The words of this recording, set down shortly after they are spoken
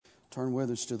Turn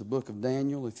with us to the book of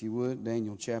Daniel, if you would.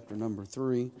 Daniel chapter number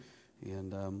 3.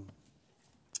 And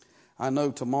I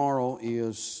know tomorrow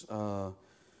is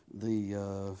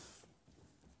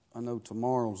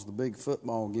tomorrow's the big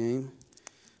football game.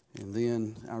 And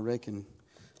then I reckon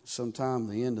sometime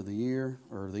the end of the year,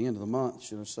 or the end of the month,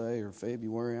 should I say, or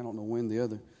February, I don't know when the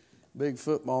other big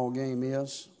football game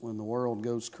is, when the world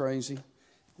goes crazy,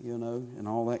 and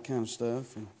all that kind of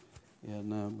stuff.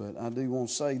 But I do want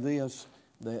to say this,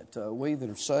 that we that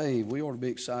are saved, we ought to be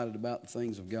excited about the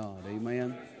things of God.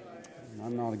 Amen. And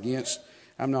I'm not against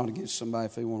somebody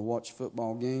if they want to watch a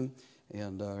football game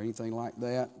and anything like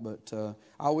that. But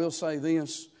I will say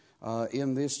this,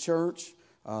 in this church,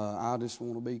 I just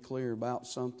want to be clear about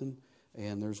something.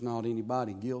 And there's not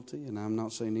anybody guilty, and I'm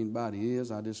not saying anybody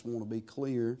is. I just want to be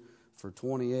clear for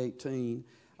 2018.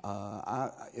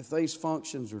 If these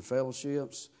functions or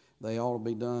fellowships, they ought to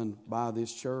be done by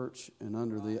this church and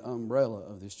under the umbrella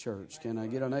of this church. Can I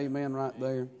get an amen right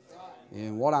there?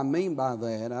 And what I mean by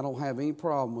that, I don't have any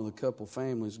problem with a couple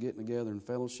families getting together and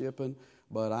fellowshipping,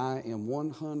 but I am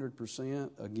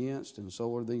 100% against, and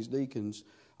so are these deacons,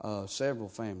 several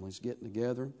families getting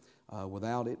together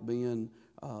without it being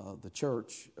the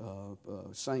church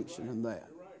sanctioning that.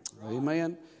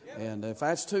 Amen? And if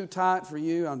that's too tight for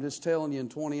you, I'm just telling you in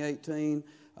 2018,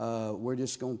 we're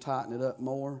just going to tighten it up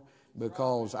more,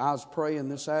 because I was praying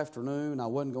this afternoon. I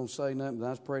wasn't going to say nothing, but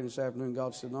I was praying this afternoon.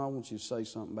 God said, no, I want you to say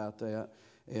something about that.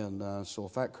 And so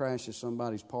if that crashes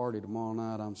somebody's party tomorrow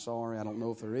night, I'm sorry. I don't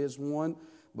know if there is one,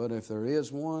 but if there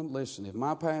is one, listen, if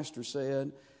my pastor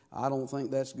said, I don't think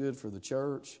that's good for the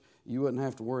church, you wouldn't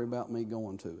have to worry about me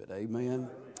going to it. Amen?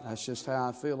 That's just how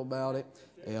I feel about it.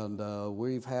 And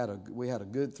we had a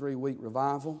good 3-week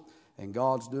revival, and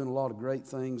God's doing a lot of great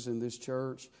things in this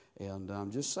church. And I'm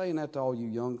just saying that to all you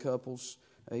young couples.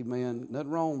 Amen.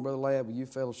 Nothing wrong, Brother Lab, with you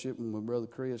fellowshipping with Brother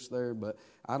Chris there, but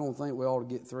I don't think we ought to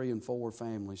get 3 and 4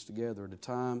 families together at a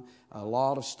time. A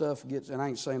lot of stuff gets, and I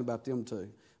ain't saying about them too,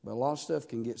 but a lot of stuff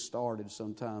can get started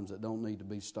sometimes that don't need to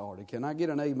be started. Can I get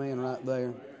an amen right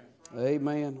there?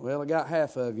 Amen. Well, I got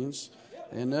half of yous.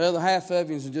 And the other half of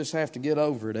you just have to get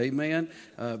over it, amen,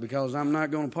 because I'm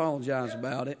not going to apologize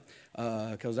about it,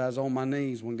 because I was on my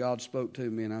knees when God spoke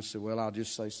to me, and I said, well, I'll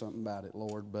just say something about it,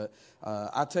 Lord. But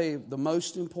I tell you, the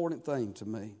most important thing to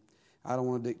me, I don't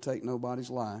want to dictate nobody's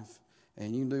life,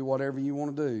 and you can do whatever you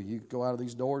want to do. You can go out of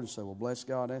these doors and say, well, bless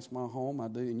God, that's my home, I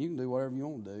do, and you can do whatever you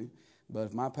want to do. But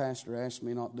if my pastor asked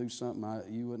me not to do something,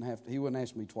 he wouldn't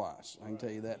ask me twice. I can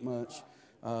tell you that much.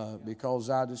 Because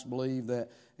I just believe that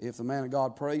if the man of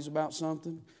God prays about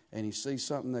something and he sees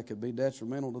something that could be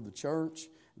detrimental to the church,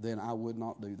 then I would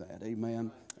not do that.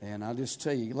 Amen. And I just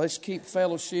tell you, let's keep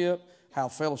fellowship how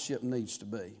fellowship needs to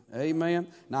be. Amen.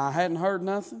 Now, I hadn't heard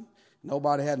nothing.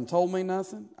 Nobody hadn't told me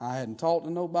nothing. I hadn't talked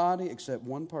to nobody except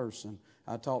one person.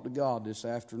 I talked to God this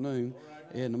afternoon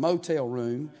in the motel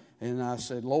room, and I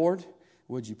said, Lord,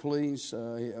 would you please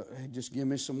just give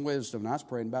me some wisdom? And I was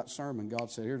praying about the sermon.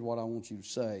 God said, here's what I want you to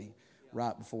say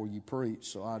right before you preach.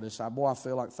 So I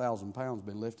feel like 1,000 pounds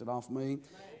been lifted off me.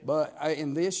 But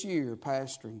in this year,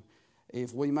 pastoring,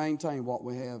 if we maintain what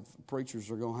we have, preachers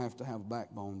are going to have a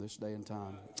backbone this day and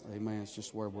time. Amen. It's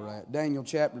just where we're at. Daniel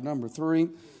chapter number 3.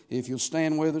 If you'll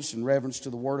stand with us in reverence to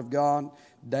the Word of God.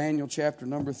 Daniel chapter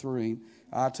number 3.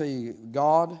 I tell you,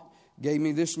 God gave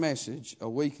me this message a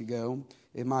week ago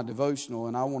in my devotional,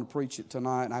 and I want to preach it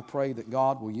tonight, and I pray that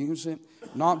God will use it,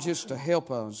 not just to help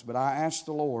us, but I ask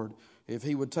the Lord if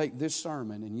He would take this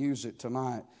sermon and use it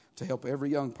tonight to help every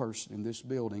young person in this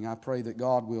building. I pray that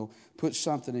God will put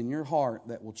something in your heart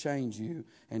that will change you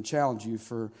and challenge you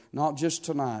for not just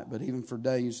tonight, but even for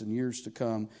days and years to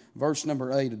come. Verse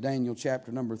number 8 of Daniel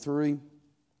chapter number 3.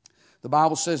 The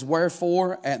Bible says,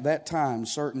 wherefore at that time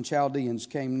certain Chaldeans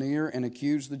came near and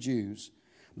accused the Jews.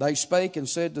 They spake and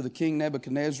said to the king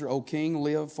Nebuchadnezzar, O king,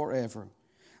 live forever.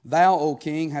 Thou, O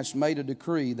king, hast made a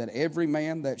decree that every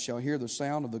man that shall hear the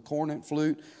sound of the cornet,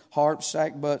 flute, harp,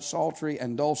 sackbut, psaltery,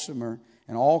 and dulcimer,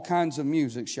 and all kinds of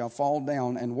music shall fall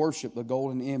down and worship the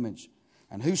golden image.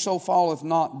 And whoso falleth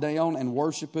not down and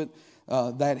worshipeth,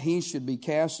 that he should be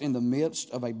cast in the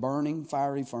midst of a burning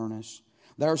fiery furnace.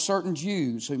 There are certain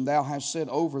Jews whom thou hast set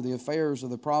over the affairs of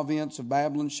the province of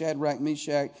Babylon, Shadrach,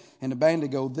 Meshach, and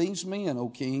Abednego. These men, O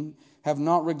king, have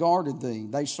not regarded thee.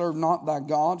 They serve not thy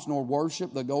gods, nor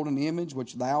worship the golden image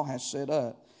which thou hast set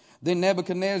up. Then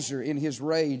Nebuchadnezzar, in his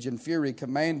rage and fury,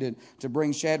 commanded to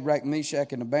bring Shadrach,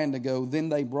 Meshach, and Abednego. Then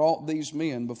they brought these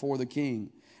men before the king.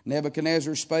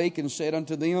 Nebuchadnezzar spake and said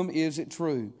unto them, Is it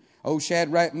true, O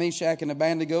Shadrach, Meshach, and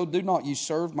Abednego, do not ye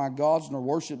serve my gods, nor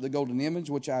worship the golden image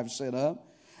which I have set up?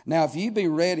 Now, if ye be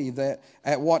ready that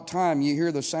at what time ye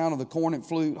hear the sound of the cornet,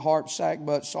 flute, harp,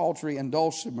 sackbut, psaltery, and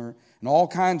dulcimer, and all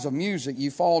kinds of music, ye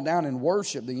fall down and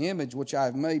worship the image which I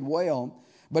have made well.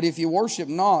 But if ye worship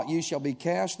not, ye shall be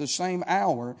cast the same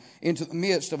hour into the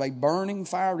midst of a burning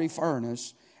fiery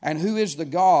furnace. And who is the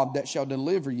God that shall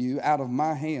deliver you out of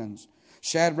my hands?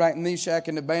 Shadrach, Meshach,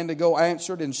 and Abednego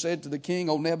answered and said to the king,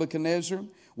 O Nebuchadnezzar,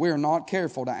 we are not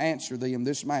careful to answer thee in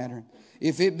this matter.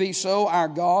 If it be so, our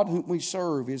God whom we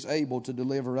serve is able to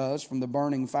deliver us from the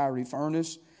burning fiery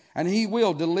furnace, and he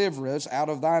will deliver us out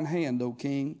of thine hand, O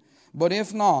king. But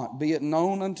if not, be it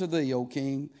known unto thee, O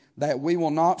king, that we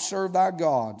will not serve thy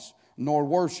gods, nor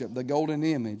worship the golden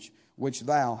image which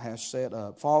thou hast set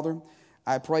up. Father,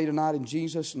 I pray tonight in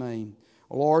Jesus' name,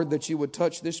 Lord, that you would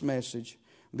touch this message.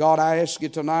 God, I ask you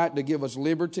tonight to give us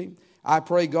liberty. I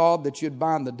pray, God, that you'd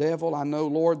bind the devil. I know,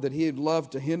 Lord, that he'd love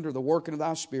to hinder the working of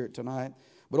thy Spirit tonight.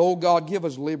 But, oh God, give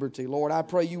us liberty. Lord, I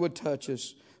pray you would touch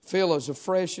us. Fill us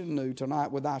afresh and new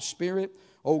tonight with thy Spirit.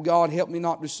 Oh God, help me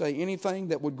not to say anything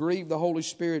that would grieve the Holy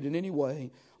Spirit in any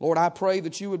way. Lord, I pray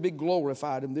that you would be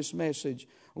glorified in this message.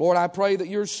 Lord, I pray that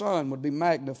your Son would be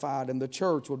magnified and the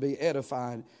church would be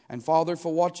edified. And Father,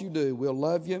 for what you do, we'll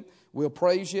love you, we'll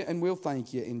praise you, and we'll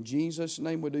thank you. In Jesus'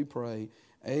 name we do pray.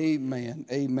 Amen.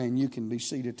 Amen. You can be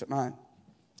seated tonight.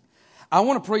 I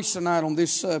want to preach tonight on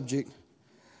this subject.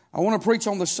 I want to preach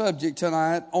on the subject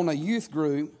tonight on a youth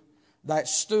group that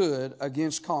stood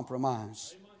against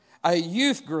compromise. A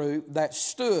youth group that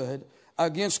stood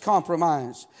against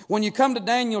compromise. When you come to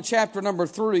Daniel chapter number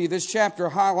 3, this chapter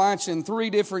highlights in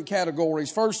 3 different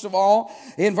categories. First of all,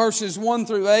 in verses 1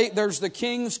 through 8, there's the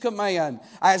king's command.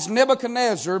 As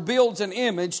Nebuchadnezzar builds an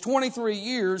image 23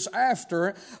 years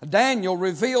after Daniel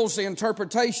reveals the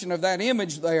interpretation of that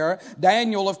image there.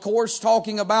 Daniel, of course,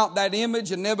 talking about that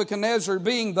image and Nebuchadnezzar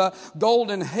being the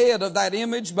golden head of that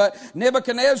image. But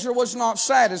Nebuchadnezzar was not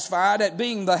satisfied at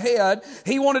being the head.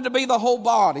 He wanted to be the whole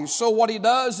body. So what he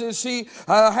does is he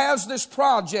has this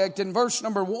project in verse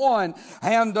number 1,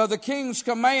 and the king's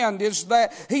command is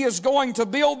that he is going to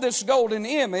build this golden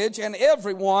image and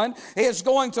everyone is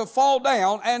going to fall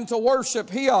down and to worship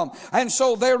him. And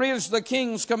so there is the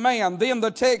king's command. Then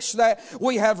the text that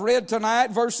we have read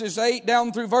tonight, verses 8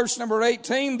 down through verse number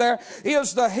 18, there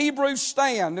is the Hebrew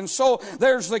stand. And so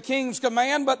there's the king's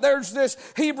command, but there's this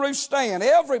Hebrew stand.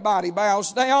 Everybody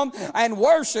bows down and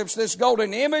worships this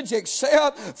golden image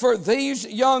except for these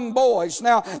young boys.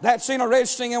 Now, that's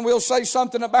interesting, and we'll say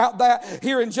something about that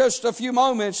here in just a few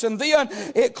moments. And then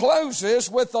it closes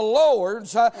with the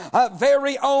Lord's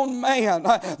very own man.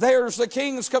 There's the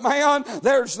king's command,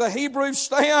 there's the Hebrew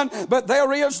stand, but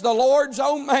there is the Lord's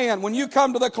own man. When you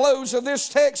come to the close of this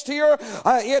text here,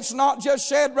 it's not just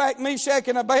Shadrach, Meshach,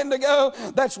 and Abednego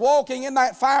that's walking in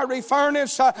that fiery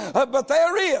furnace, but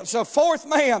there is a fourth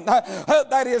man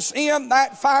that is in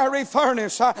that fiery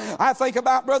furnace. I think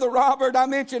about Brother Robert. I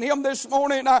mentioned him this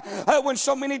morning when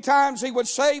so many times he would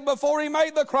say before he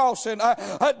made the crossing,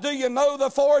 do you know the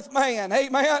fourth man?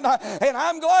 Amen. And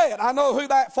I'm glad I know who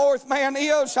that fourth man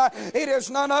is. It is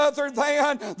none other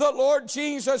than the Lord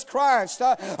Jesus Christ.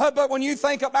 But when you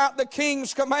think about the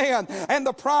king's command and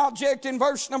the project in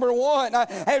verse number 1,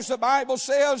 as the Bible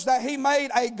says that he made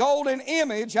a golden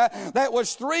image that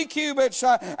was 3 cubits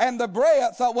and the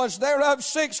breadth was thereof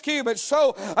 6 cubits.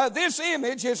 So this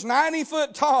image is 90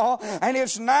 foot tall and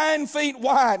it's 9 feet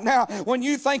wide. Now, when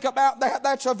you think about that,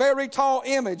 that's a very tall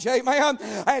image. Amen.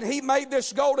 And he made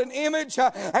this golden image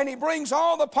and he brings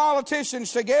all the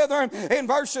politicians together in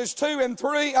verses 2 and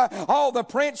 3, all the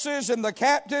princes and the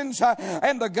captains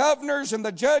and the governors and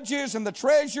the judges and the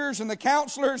treasurers and the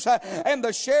counselors and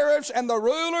the sheriffs and the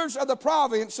rulers of the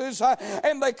provinces,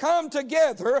 and they come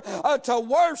together to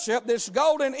worship this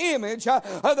golden image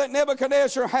that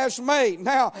Nebuchadnezzar has made.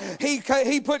 Now,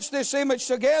 he puts this image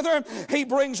together. He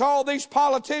brings all these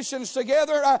politicians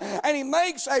together and he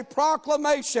makes a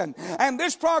proclamation. And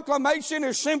this proclamation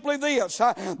is simply this,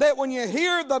 that when you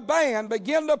hear the band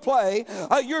begin to play,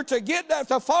 you're to get that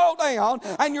to fall down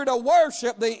and you're to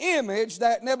worship the image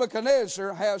that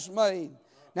Nebuchadnezzar has made.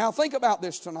 Now think about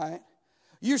this tonight.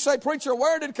 You say, preacher,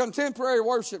 where did contemporary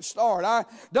worship start? I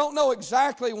don't know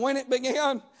exactly when it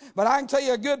began, but I can tell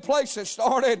you a good place it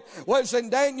started was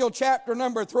in Daniel chapter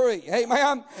number 3.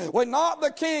 Amen. When not the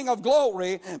King of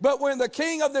glory, but when the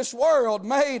king of this world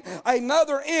made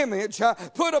another image,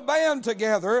 put a band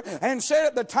together and said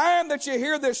at the time that you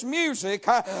hear this music,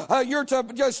 you're to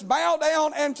just bow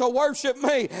down and to worship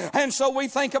me. And so we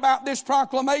think about this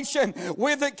proclamation.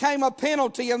 With it came a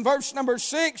penalty in verse number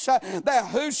 6, that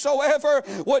whosoever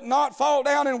would not fall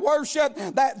down and worship,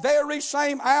 that very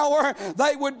same hour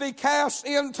they would be cast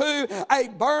into into a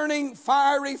burning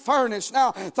fiery furnace.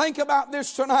 Now, think about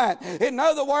this tonight. In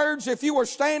other words, if you were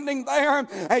standing there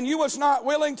and you was not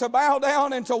willing to bow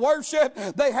down and to worship,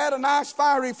 they had a nice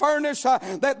fiery furnace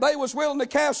that they was willing to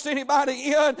cast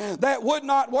anybody in that would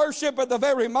not worship at the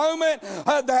very moment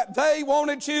that they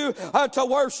wanted you to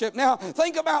worship. Now,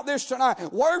 think about this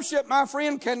tonight. Worship, my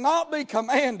friend, cannot be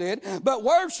commanded, but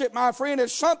worship, my friend,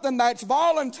 is something that's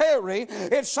voluntary.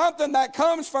 It's something that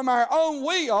comes from our own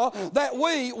will that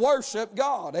we worship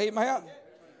God. Amen.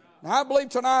 Now, I believe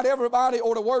tonight everybody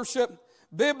ought to worship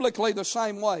biblically the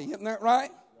same way. Isn't that right?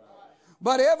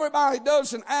 But everybody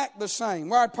doesn't act the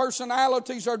same. Our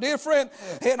personalities are different,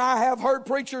 and I have heard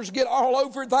preachers get all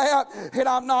over that, and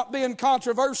I'm not being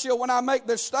controversial when I make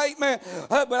this statement,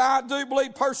 but I do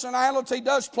believe personality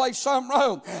does play some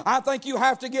role. I think you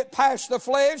have to get past the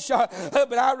flesh,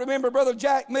 but I remember Brother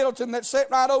Jack Middleton that sat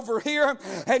right over here,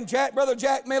 and Brother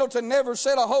Jack Middleton never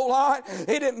said a whole lot.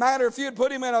 It didn't matter if you'd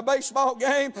put him in a baseball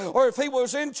game or if he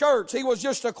was in church. He was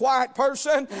just a quiet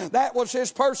person. That was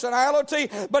his personality,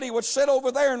 but he would sit over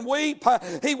there and weep.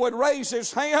 He would raise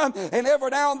his hand, and every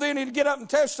now and then he'd get up and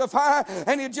testify,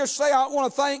 and he'd just say, I want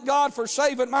to thank God for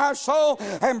saving my soul.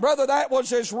 And brother, that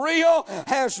was as real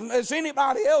as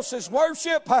anybody else's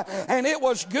worship, and it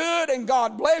was good, and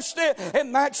God blessed it,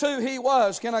 and that's who he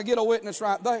was. Can I get a witness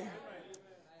right there?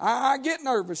 I get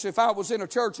nervous if I was in a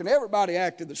church and everybody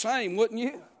acted the same, wouldn't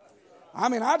you? I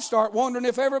mean, I'd start wondering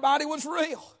if everybody was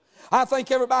real. I think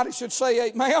everybody should say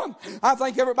amen. I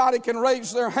think everybody can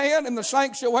raise their hand in the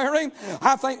sanctuary.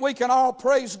 I think we can all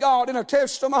praise God in a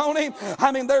testimony.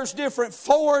 I mean, there's different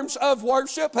forms of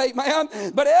worship,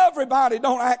 amen. But everybody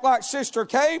don't act like Sister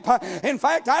Kate. In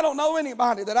fact, I don't know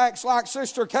anybody that acts like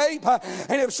Sister Kate.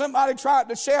 And if somebody tried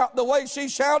to shout the way she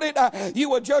shouted, you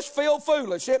would just feel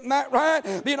foolish. Isn't that right?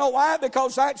 You know why?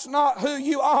 Because that's not who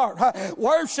you are.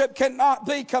 Worship cannot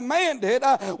be commanded.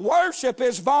 Worship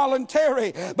is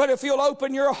voluntary. But if you'll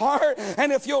open your heart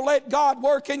and if you'll let God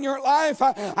work in your life,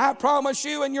 I promise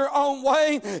you, in your own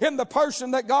way, in the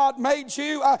person that God made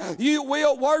you, you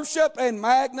will worship and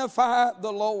magnify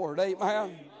the Lord.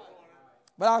 Amen.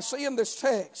 But I see in this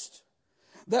text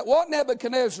that what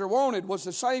Nebuchadnezzar wanted was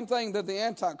the same thing that the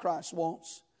Antichrist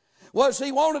wants. Was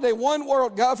he wanted a one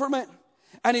world government,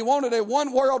 and he wanted a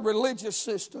one world religious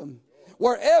system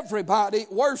where everybody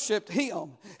worshiped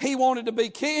him. He wanted to be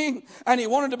king, and he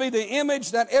wanted to be the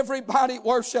image that everybody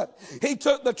worshiped. He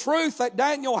took the truth that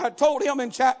Daniel had told him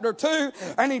in chapter 2,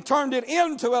 and he turned it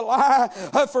into a lie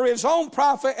for his own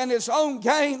profit and his own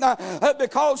gain,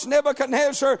 because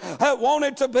Nebuchadnezzar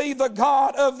wanted to be the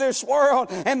God of this world.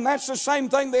 And that's the same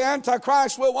thing the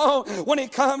Antichrist will want when he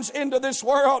comes into this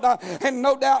world, and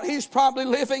no doubt he's probably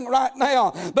living right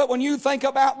now. But when you think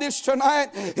about this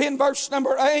tonight, in verse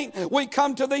number 8, we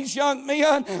come to these young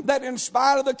men that, in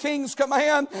spite of the king's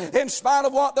command, in spite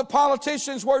of what the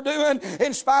politicians were doing,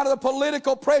 in spite of the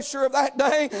political pressure of that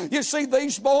day, you see,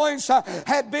 these boys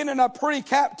had been in a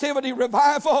pre-captivity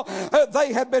revival.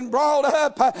 They had been brought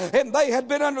up and they had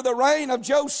been under the reign of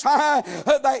Josiah,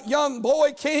 that young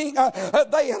boy king.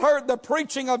 They had heard the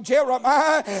preaching of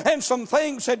Jeremiah, and some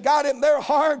things had got in their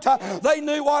heart. They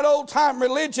knew what old-time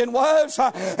religion was,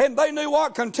 and they knew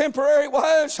what contemporary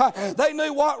was. They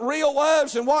knew what real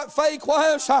was and what fake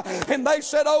was. And they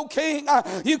said, "Oh king,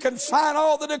 you can sign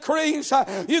all the decrees,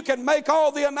 you can make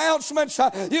all the announcements,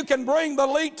 you can bring the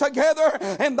elite together,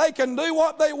 and they can do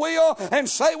what they will and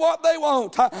say what they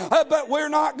want, but we're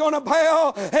not going to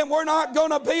bow, and we're not going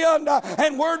to bend,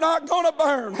 and we're not going to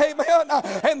burn." Amen.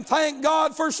 And thank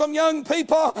God for some young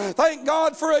people. Thank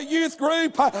God for a youth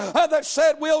group that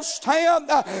said, we'll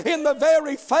stand in the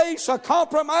very face of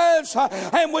compromise,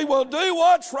 and we will do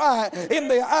what's right in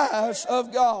the eyes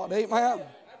of God. Amen.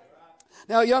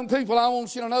 Now, young people, I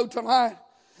want you to know tonight,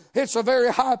 it's a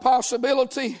very high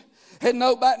possibility and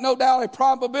no doubt a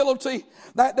probability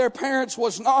that their parents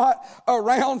was not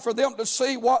around for them to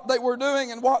see what they were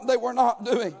doing and what they were not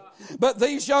doing. But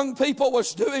these young people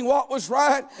was doing what was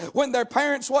right when their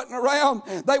parents wasn't around.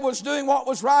 They was doing what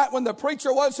was right when the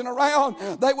preacher wasn't around.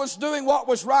 They was doing what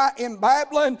was right in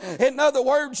Babylon. In other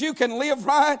words, you can live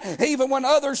right even when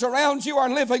others around you are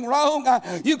living wrong.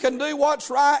 You can do what's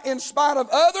right in spite of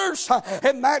others,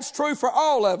 and that's true for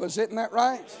all of us. Isn't that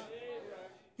right?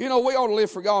 You know, we ought to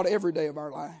live for God every day of our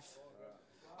life.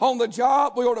 On the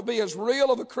job, we ought to be as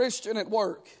real of a Christian at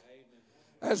work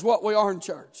as what we are in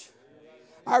church.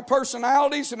 Our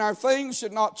personalities and our things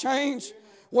should not change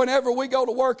whenever we go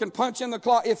to work and punch in the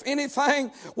clock. If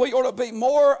anything, we ought to be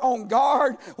more on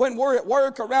guard when we're at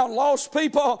work around lost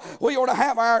people. We ought to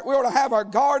have our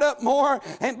guard up more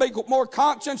and be more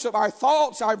conscious of our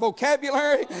thoughts, our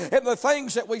vocabulary, and the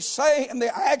things that we say and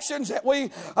the actions that we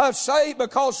say,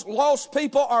 because lost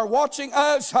people are watching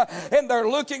us and they're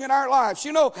looking at our lives.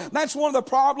 You know, that's one of the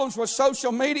problems with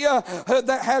social media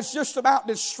that has just about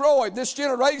destroyed this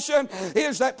generation,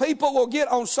 is that people will get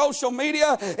on social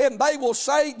media and they will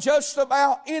say just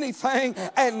about anything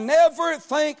and never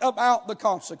think about the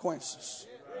consequences.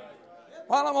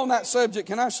 While I'm on that subject,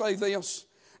 can I say this?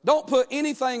 Don't put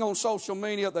anything on social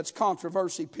media that's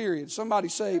controversy, period. Somebody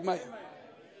say amen.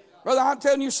 Brother, I'm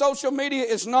telling you, social media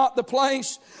is not the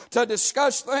place to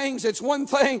discuss things. It's one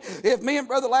thing if me and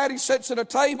Brother Laddie sits at a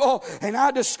table and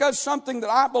I discuss something that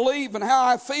I believe and how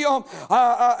I feel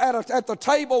at the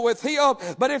table with him.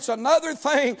 But it's another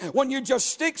thing when you just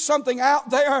stick something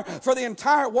out there for the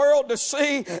entire world to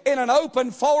see in an open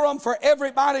forum for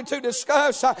everybody to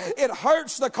discuss. It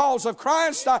hurts the cause of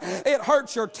Christ. It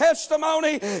hurts your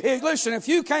testimony. Listen, if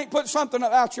you can't put something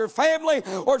about your family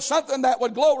or something that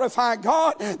would glorify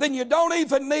God, then you don't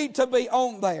even need to be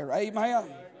on there. Amen.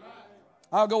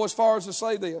 I'll go as far as to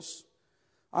say this.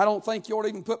 I don't think you ought to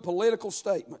even put political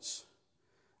statements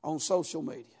on social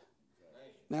media.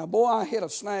 Now, boy, I hit a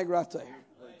snag right there.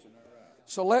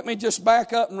 So let me just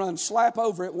back up and run slap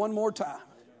over it one more time.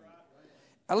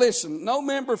 Now listen, no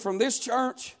member from this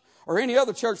church or any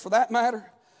other church for that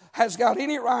matter has got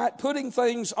any right putting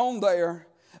things on there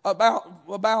about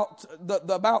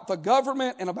the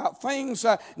government and about things.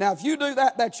 Now, if you do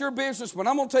that, that's your business. But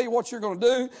I'm going to tell you what you're going to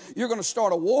do. You're going to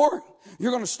start a war.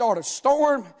 You're going to start a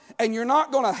storm. And you're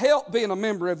not going to help being a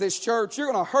member of this church.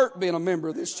 You're going to hurt being a member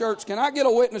of this church. Can I get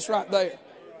a witness right there?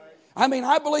 I mean,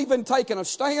 I believe in taking a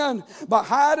stand, but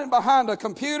hiding behind a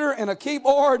computer and a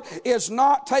keyboard is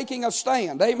not taking a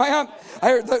stand. Amen?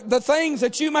 The things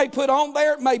that you may put on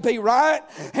there may be right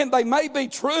and they may be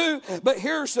true, but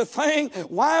here's the thing.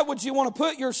 Why would you want to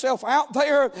put yourself out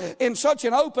there in such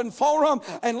an open forum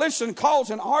and listen, cause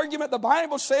an argument? The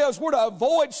Bible says we're to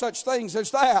avoid such things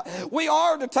as that. We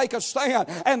are to take a stand,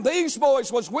 and these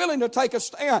boys was willing to take a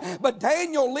stand, but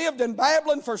Daniel lived in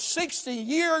Babylon for 60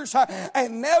 years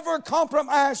and never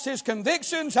compromised his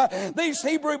convictions. These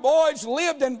Hebrew boys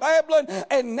lived in Babylon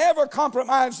and never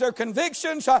compromised their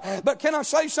convictions. But can I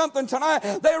say something tonight?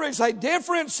 There is a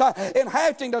difference in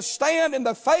having to stand in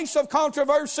the face of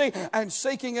controversy and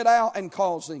seeking it out and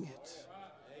causing it.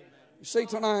 You see,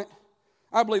 tonight,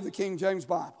 I believe the King James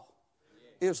Bible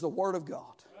is the Word of God.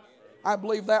 I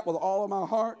believe that with all of my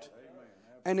heart,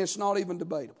 and it's not even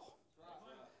debatable.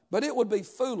 But it would be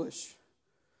foolish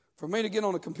for me to get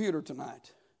on a computer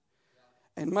tonight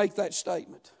and make that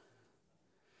statement.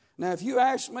 Now, if you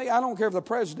ask me, I don't care if the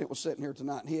president was sitting here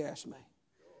tonight and he asked me.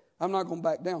 I'm not going to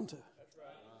back down to it.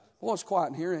 Well, it's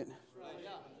quiet in here, isn't it?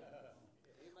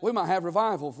 We might have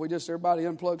revival if we just everybody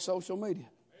unplug social media.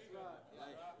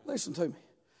 Listen to me.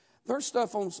 There's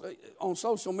stuff on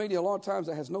social media a lot of times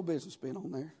that has no business being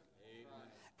on there.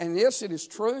 And yes, it is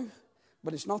true,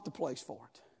 but it's not the place for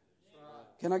it.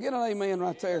 Can I get an amen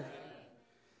right there?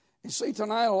 You see,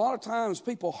 tonight, a lot of times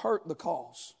people hurt the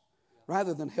cause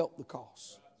rather than help the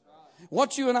cause.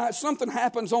 What you and I, something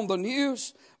happens on the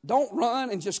news, don't run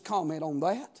and just comment on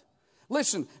that.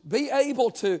 Listen, be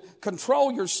able to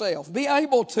control yourself. Be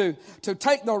able to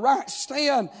take the right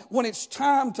stand when it's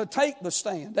time to take the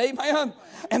stand. Amen?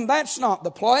 And that's not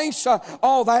the place.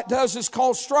 All that does is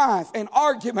cause strife and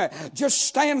argument. Just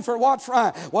stand for what's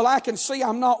right. Well, I can see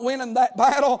I'm not winning that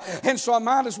battle, and so I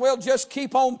might as well just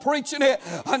keep on preaching it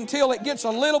until it gets a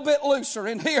little bit looser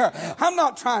in here. I'm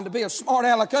not trying to be a smart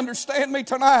aleck. Understand me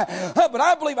tonight. But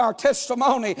I believe our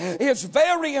testimony is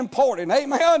very important.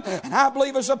 Amen? And I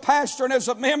believe as a pastor and as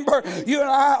a member, you and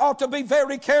I ought to be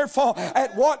very careful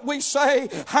at what we say,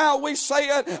 how we say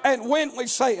it, and when we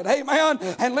say it. Amen?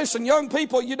 And listen, young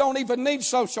people, you don't even need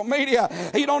social media.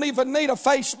 You don't even need a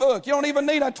Facebook. You don't even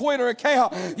need a Twitter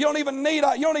account. You don't even need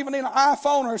an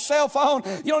iPhone or a cell phone.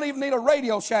 You don't even need a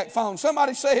Radio Shack phone.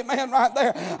 Somebody say amen right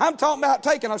there. I'm talking about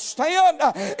taking a stand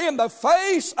in the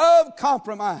face of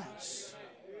compromise,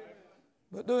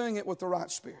 but doing it with the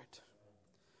right spirit.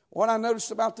 What I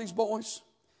noticed about these boys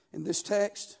in this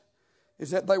text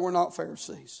is that they were not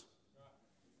Pharisees.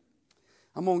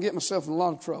 I'm going to get myself in a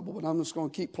lot of trouble, but I'm just going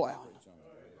to keep plowing.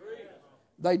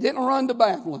 They didn't run to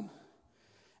Babylon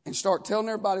and start telling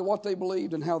everybody what they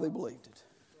believed and how they believed it.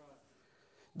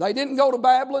 They didn't go to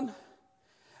Babylon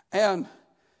and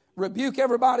rebuke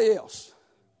everybody else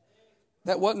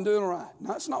that wasn't doing right.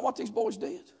 No, that's not what these boys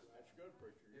did.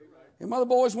 If mother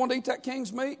boys wanted to eat that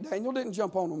king's meat, Daniel didn't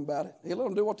jump on them about it. He let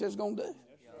them do what they was going to do.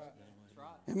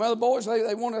 If mother boys,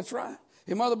 they wanted to try.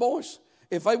 If mother boys,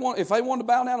 if they wanted to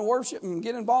bow down and worship and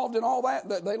get involved in all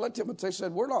that, they let them. They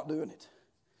said, we're not doing it.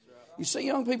 You see,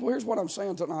 young people, here's what I'm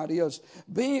saying tonight is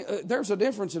there's a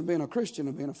difference in being a Christian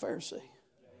and being a Pharisee.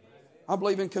 I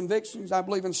believe in convictions. I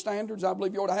believe in standards. I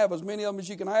believe you ought to have as many of them as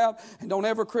you can have. And don't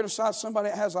ever criticize somebody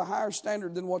that has a higher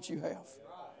standard than what you have.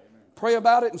 Pray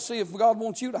about it and see if God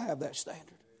wants you to have that standard.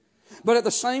 But at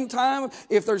the same time,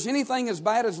 if there's anything as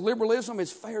bad as liberalism,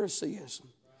 it's Phariseeism.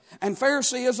 And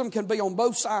Phariseeism can be on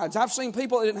both sides. I've seen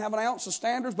people that didn't have an ounce of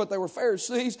standards, but they were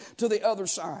Pharisees to the other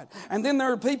side. And then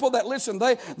there are people that, listen,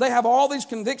 they have all these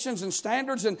convictions and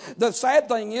standards. And the sad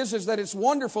thing is that it's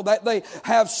wonderful that they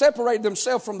have separated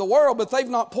themselves from the world, but they've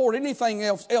not poured anything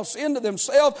else into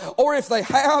themselves. Or if they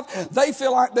have, they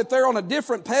feel like that they're on a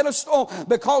different pedestal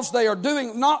because they are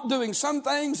not doing some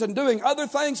things and doing other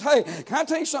things. Hey, can I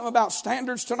tell you something about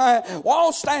standards tonight? Well,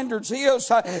 all standards is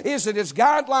that it's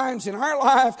guidelines in our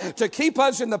life to keep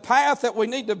us in the path that we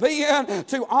need to be in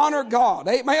to honor God.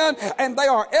 Amen. And they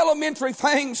are elementary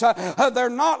things.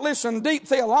 They're not, deep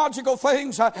theological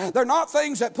things. They're not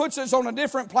things that puts us on a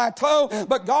different plateau.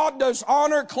 But God does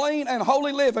honor clean and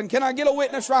holy living. Can I get a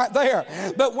witness right there?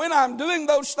 But when I'm doing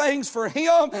those things for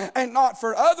Him and not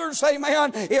for others,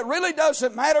 amen, it really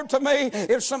doesn't matter to me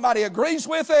if somebody agrees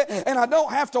with it, and I don't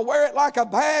have to wear it like a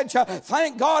badge.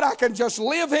 Thank God I can just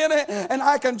live in it and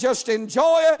I can just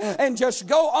enjoy it and just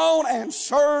go on and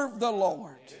serve the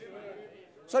Lord.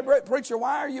 Say, preacher,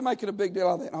 why are you making a big deal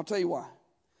out of that? And I'll tell you why.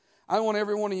 I want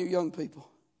every one of you young people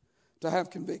to have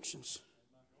convictions.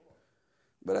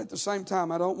 But at the same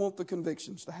time, I don't want the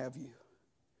convictions to have you.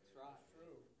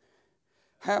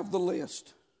 Have the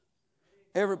list.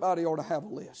 Everybody ought to have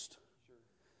a list.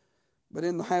 But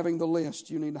in having the list,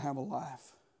 you need to have a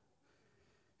life.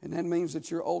 And that means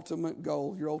that your ultimate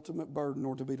goal, your ultimate burden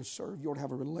ought to be to serve. You ought to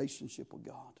have a relationship with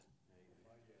God.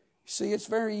 See, it's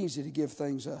very easy to give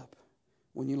things up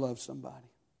when you love somebody.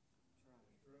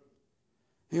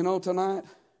 You know, tonight,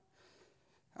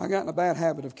 I got in a bad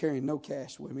habit of carrying no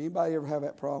cash with me. Anybody ever have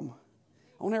that problem?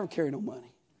 I don't ever carry no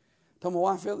money. I told my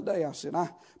wife the other day, I said, I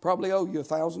probably owe you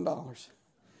 $1,000.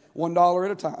 $1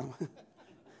 at a time.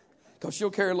 Because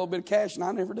she'll carry a little bit of cash and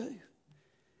I never do.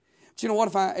 But you know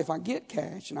what, if I get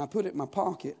cash and I put it in my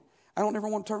pocket, I don't ever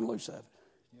want to turn loose of it.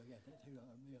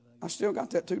 I still got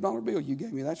that $2 bill you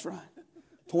gave me. That's right.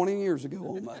 20 years ago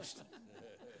almost.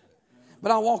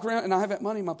 But I'll walk around and I have that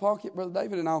money in my pocket, Brother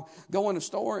David, and I'll go in the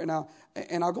store and I'll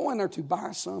go in there to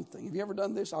buy something. Have you ever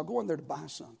done this? I'll go in there to buy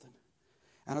something.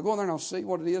 And I'll go in there and I'll see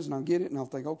what it is and I'll get it and I'll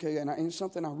think, okay, and it's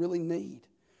something I really need.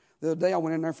 The other day I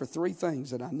went in there for 3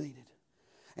 things that I needed.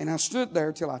 And I stood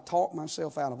there till I talked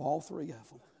myself out of all 3 of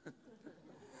them.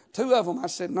 2 of them, I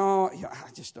said, no,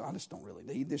 I just don't really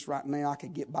need this right now. I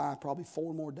could get by probably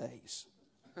 4 more days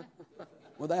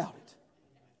without it.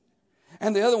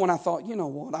 And the other one, I thought, you know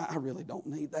what, I really don't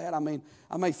need that. I mean,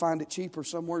 I may find it cheaper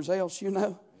somewhere else, you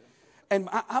know. And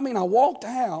I walked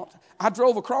out. I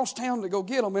drove across town to go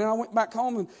get them. And I went back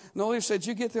home and Noelia said,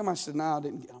 you get them? I said, no, I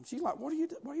didn't get them. She's like, what do you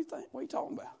think? What are you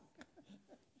talking about?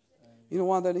 You know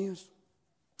why that is?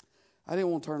 I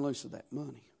didn't want to turn loose of that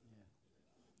money.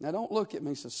 Now, don't look at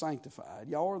me so sanctified.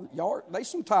 Y'all, there's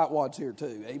some tightwads here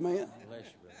too. Amen.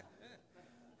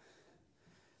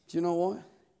 Do you know what?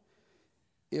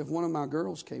 If one of my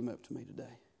girls came up to me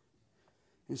today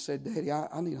and said, Daddy,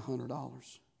 I need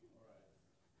 $100,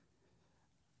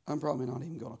 I'm probably not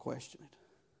even going to question it.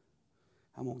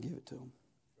 I'm going to give it to them.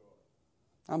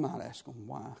 I might ask them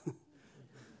why.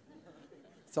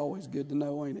 It's always good to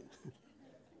know, ain't it?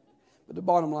 But the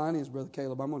bottom line is, Brother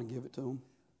Caleb, I'm going to give it to them.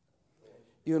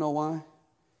 You know why?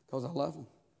 Because I love them.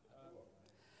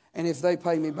 And if they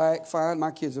pay me back, fine.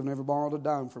 My kids have never borrowed a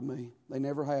dime from me. They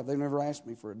never have. They've never asked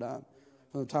me for a dime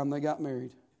from the time they got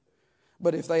married.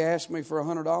 But if they asked me for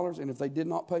 $100 and if they did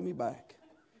not pay me back,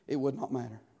 it would not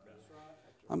matter.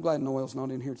 I'm glad Noel's not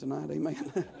in here tonight.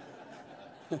 Amen.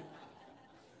 I'm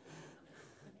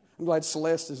glad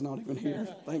Celeste is not even here.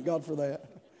 Thank God for that.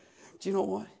 Do you know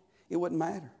what? It wouldn't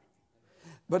matter.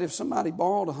 But if somebody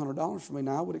borrowed $100 from me,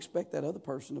 now I would expect that other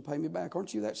person to pay me back.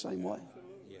 Aren't you that same way?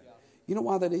 Yeah. You know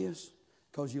why that is?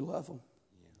 Because you love them.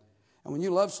 And when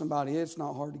you love somebody, it's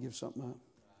not hard to give something up.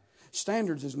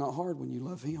 Standards is not hard when you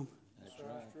love Him. That's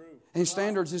right. And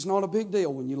standards is not a big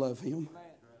deal when you love Him.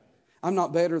 I'm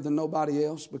not better than nobody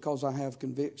else because I have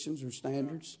convictions or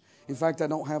standards. In fact, I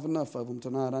don't have enough of them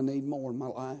tonight. I need more in my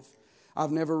life.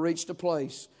 I've never reached a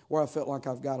place where I felt like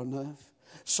I've got enough.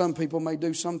 Some people may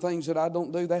do some things that I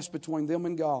don't do. That's between them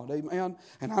and God. Amen.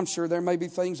 And I'm sure there may be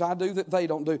things I do that they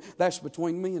don't do. That's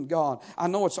between me and God. I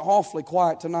know it's awfully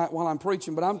quiet tonight while I'm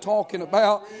preaching, but I'm talking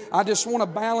about, I just want to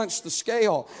balance the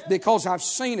scale because I've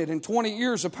seen it. In 20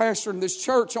 years of pastoring this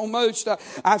church almost,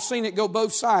 I've seen it go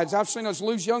both sides. I've seen us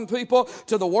lose young people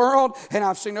to the world, and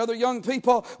I've seen other young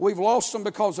people, we've lost them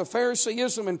because of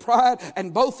Phariseeism and pride,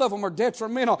 and both of them are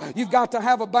detrimental. You've got to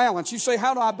have a balance. You say,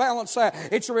 how do I balance that?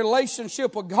 It's a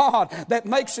relationship with God that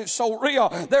makes it so real.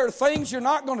 There are things you're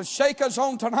not going to shake us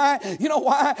on tonight. You know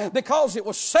why? Because it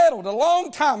was settled a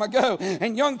long time ago.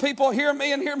 And young people, hear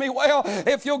me and hear me well.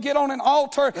 If you'll get on an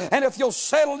altar and if you'll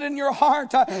settle it in your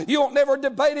heart, you won't never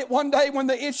debate it one day when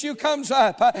the issue comes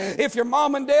up. If your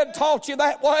mom and dad taught you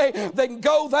that way, then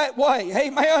go that way.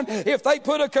 Amen. If they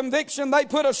put a conviction, they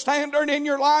put a standard in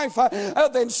your life,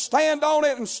 then stand on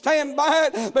it and stand by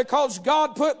it, because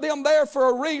God put them there for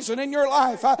a reason in your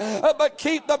life. But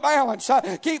keep the balance,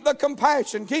 keep the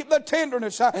compassion, keep the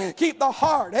tenderness, keep the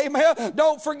heart. Amen.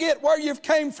 Don't forget where you've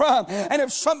came from. And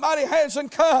if somebody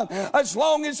hasn't come as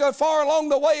far along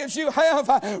the way as you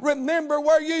have, remember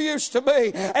where you used to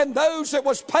be, and those that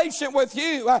was patient with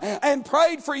you and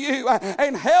prayed for you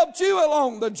and helped you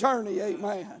along the journey.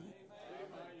 Amen.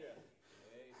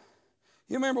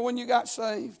 You remember when you got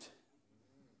saved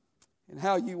and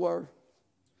how you were,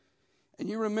 and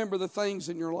you remember the things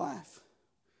in your life.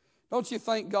 Don't you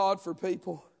thank God for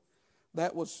people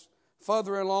that was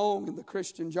further along in the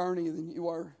Christian journey than you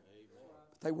were?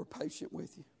 But they were patient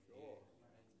with you.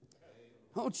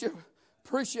 Don't you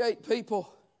appreciate people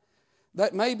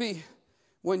that maybe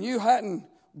when you hadn't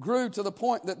grew to the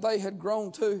point that they had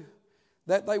grown to,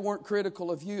 that they weren't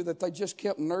critical of you, that they just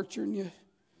kept nurturing you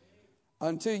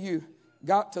until you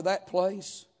got to that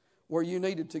place where you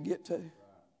needed to get to?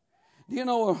 Do you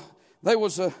know, there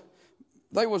was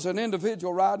an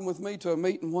individual riding with me to a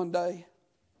meeting one day.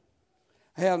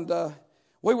 And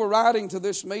we were riding to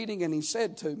this meeting, and he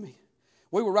said to me,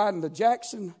 we were riding to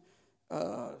Jackson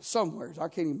somewhere. I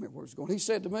can't even remember where it was going. He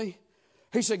said to me,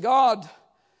 he said, God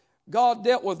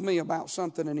dealt with me about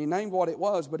something, and he named what it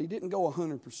was, but he didn't go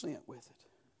 100% with it.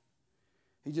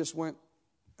 He just went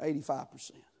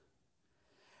 85%.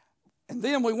 And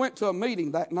then we went to a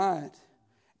meeting that night,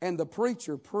 and the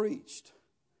preacher preached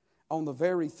on the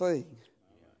very thing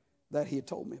that he had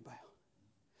told me about.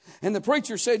 And the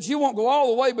preacher said, you won't go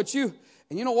all the way, but you...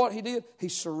 And you know what he did? He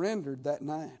surrendered that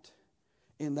night.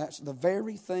 And that's the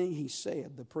very thing he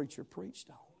said the preacher preached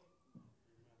on.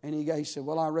 And he said,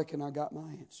 well, I reckon I got my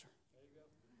answer.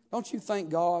 Don't you thank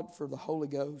God for the Holy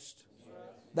Ghost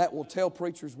that will tell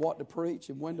preachers what to preach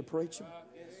and when to preach them?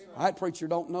 That preacher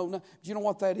don't know nothing. Do you know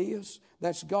what that is?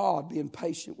 That's God being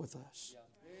patient with us.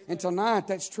 And tonight,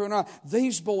 that's true enough.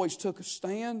 These boys took a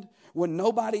stand when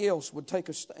nobody else would take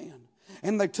a stand.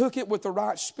 And they took it with the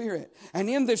right spirit. And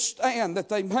in this stand that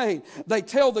they made, they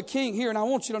tell the king here, and I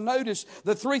want you to notice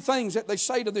the three things that they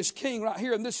say to this king right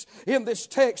here in this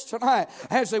text tonight.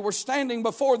 As they were standing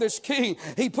before this king,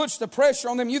 he puts the pressure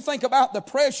on them. You think about the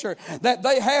pressure that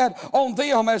they had on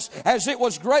them as it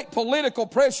was great political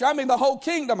pressure. I mean, the whole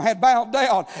kingdom had bowed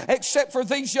down except for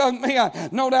these young men.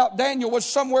 No doubt Daniel was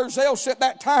somewhere else at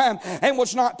that time and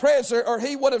was not present, or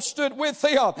he would have stood with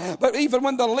them. But even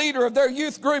when the leader of their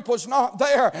youth group was not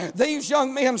there, these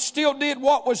young men still did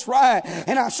what was right.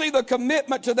 And I see the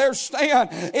commitment to their stand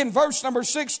in verse number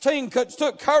 16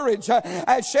 took courage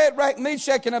as Shadrach,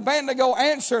 Meshach, and Abednego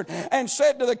answered and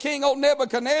said to the king, O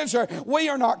Nebuchadnezzar, we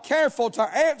are not careful to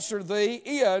answer thee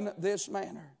in this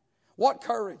manner. What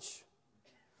courage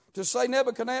to say,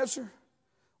 Nebuchadnezzar,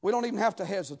 we don't even have to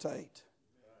hesitate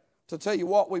to tell you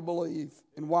what we believe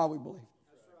and why we believe.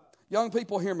 Young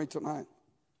people, hear me tonight.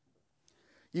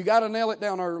 You got to nail it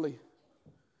down early.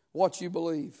 What you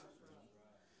believe.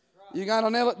 You got to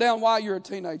nail it down while you're a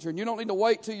teenager, and you don't need to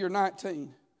wait till you're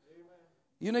 19.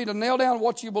 You need to nail down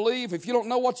what you believe. If you don't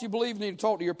know what you believe, you need to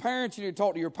talk to your parents, you need to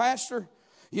talk to your pastor.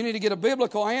 You need to get a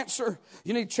biblical answer.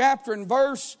 You need chapter and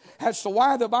verse as to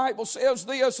why the Bible says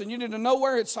this, and you need to know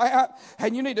where it's at,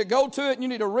 and you need to go to it, and you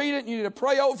need to read it, and you need to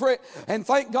pray over it. And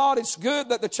thank God it's good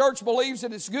that the church believes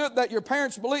it. It's good that your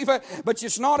parents believe it, but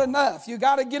it's not enough. You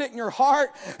got to get it in your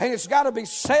heart, and it's got to be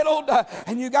settled,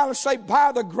 and you got to say,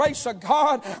 by the grace of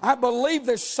God, I believe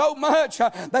this so much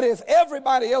that if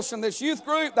everybody else in this youth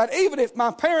group, that even if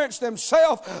my parents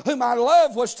themselves, whom I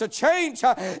love, was to change,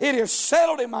 it is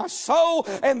settled in my soul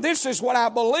and this is what I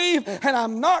believe, and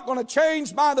I'm not going to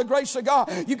change by the grace of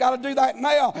God. You got to do that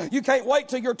now. You can't wait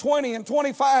till you're 20 and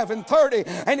 25 and 30.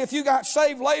 And if you got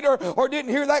saved later or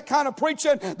didn't hear that kind of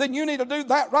preaching, then you need to do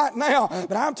that right now.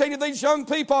 But I'm telling you, these young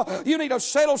people, you need to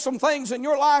settle some things in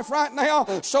your life right now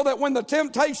so that when the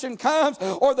temptation comes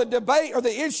or the debate or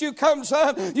the issue comes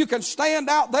up, you can stand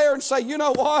out there and say, you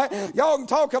know what? Y'all can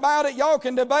talk about it, y'all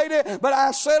can debate it, but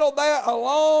I settled that a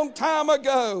long time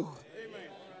ago. Amen.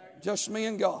 Just me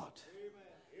and God.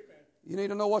 You need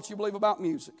to know what you believe about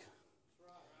music.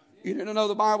 You need to know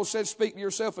the Bible says speak to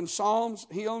yourself in psalms,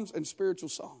 hymns, and spiritual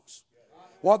songs.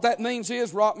 What that means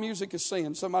is rock music is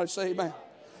sin. Somebody say amen.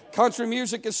 Country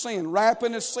music is sin.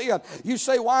 Rapping is sin. You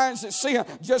say, why is it sin?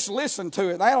 Just listen to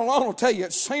it. I don't know, I'll tell you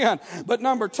it's sin. But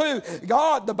number two,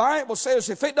 God, the Bible says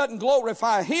if it doesn't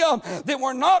glorify Him, then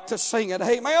we're not to sing it.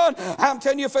 Amen. I'm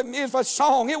telling you, if it is a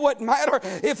song, it wouldn't matter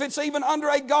if it's even under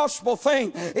a gospel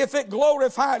thing. If it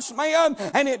glorifies man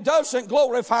and it doesn't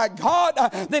glorify God,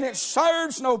 then it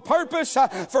serves no purpose.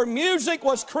 For music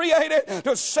was created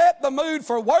to set the mood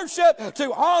for worship,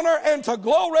 to honor and to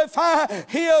glorify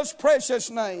His precious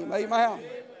name. Amen.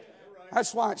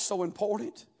 That's why it's so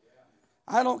important.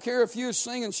 I don't care if you're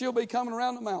singing, she'll be coming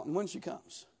around the mountain when she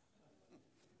comes.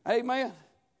 Amen.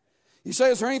 You say,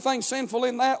 is there anything sinful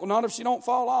in that? Well, not if she don't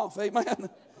fall off. Amen.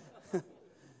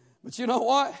 But you know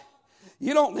what?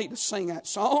 You don't need to sing that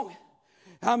song.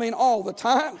 I mean, all the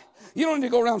time. You don't need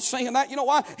to go around singing that. You know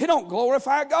why? It don't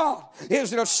glorify God.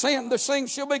 Is it a sin to sing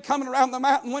she'll be coming around the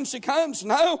mountain when she comes?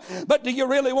 No. But do you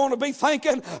really want to be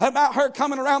thinking about her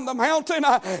coming around the mountain?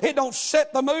 It don't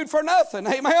set the mood for nothing.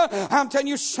 Amen. I'm telling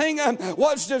you, singing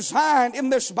was designed in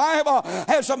this Bible.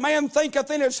 As a man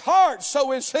thinketh in his heart,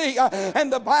 so is he.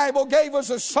 And the Bible gave us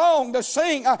a song to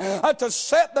sing to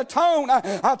set the tone.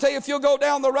 I'll tell you, if you'll go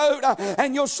down the road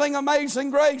and you'll sing Amazing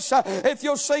Grace, if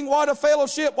you'll sing What a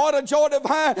Fellowship, What a Joy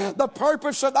Divine, the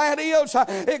purpose of that is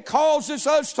it causes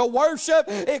us to worship.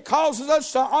 It causes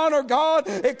us to honor God.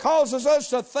 It causes us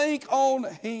to think on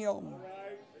Him.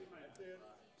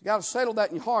 You got to settle that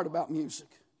in your heart about music.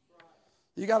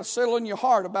 You got to settle in your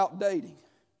heart about dating.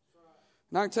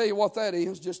 And I can tell you what that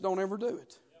is. Just don't ever do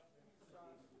it.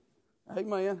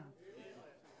 Amen.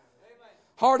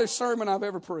 Hardest sermon I've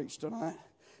ever preached tonight.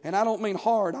 And I don't mean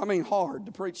hard. I mean hard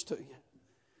to preach to you.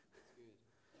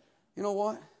 You know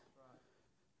what?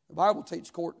 The Bible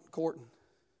teaches courting.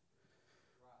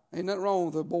 Ain't nothing wrong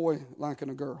with a boy liking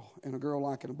a girl and a girl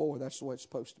liking a boy. That's the way it's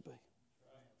supposed to be.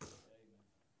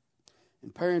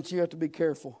 And parents, you have to be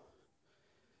careful.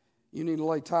 You need to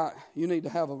lay tight.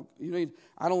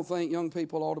 I don't think young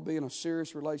people ought to be in a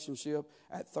serious relationship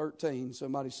at 13.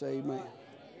 Somebody say amen.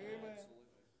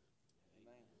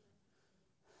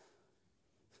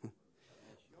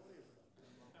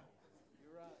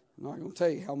 I'm not going to tell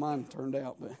you how mine turned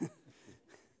out, but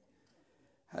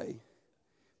hey,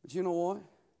 but you know what?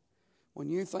 When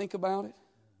you think about it,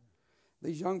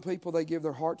 these young people, they give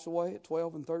their hearts away at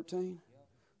 12 and 13,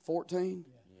 14,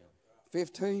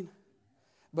 15.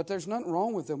 But there's nothing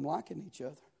wrong with them liking each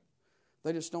other.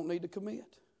 They just don't need to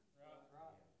commit.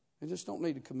 They just don't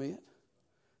need to commit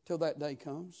till that day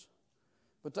comes.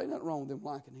 But there's nothing wrong with them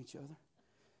liking each other.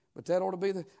 But that ought to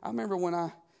be I remember when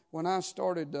I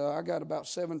started, I got about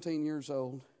 17 years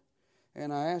old.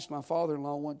 And I asked my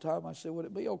father-in-law one time, I said, would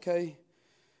it be okay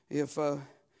if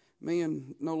me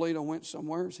and Nolita went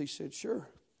somewhere? He said, sure.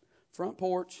 Front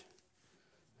porch,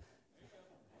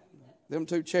 them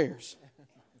two chairs,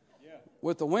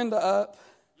 with the window up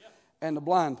and the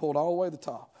blind pulled all the way to the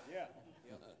top.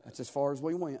 That's as far as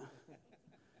we went.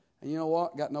 And you know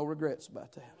what? Got no regrets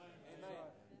about that.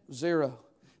 Zero.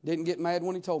 Didn't get mad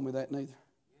when he told me that neither.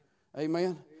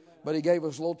 Amen. But he gave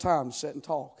us a little time to sit and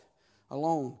talk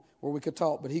alone where we could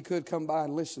talk. But he could come by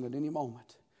and listen at any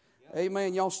moment.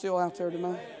 Amen. Y'all still out there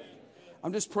tonight?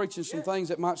 I'm just preaching some things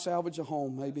that might salvage a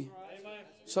home maybe.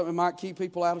 Something that might keep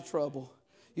people out of trouble.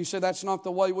 You say that's not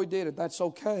the way we did it. That's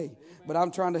okay. But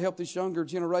I'm trying to help this younger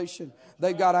generation.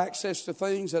 They've got access to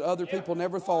things that other people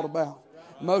never thought about.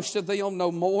 Most of them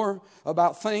know more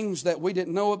about things that we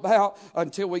didn't know about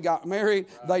until we got married.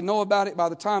 They know about it by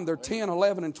the time they're 10,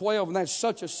 11, and 12. And that's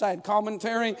such a sad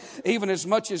commentary. Even as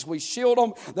much as we shield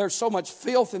them, there's so much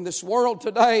filth in this world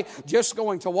today. Just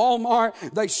going to Walmart,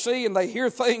 they see and they hear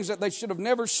things that they should have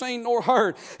never seen nor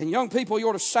heard. And young people, you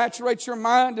ought to saturate your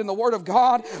mind in the Word of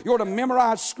God. You ought to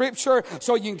memorize Scripture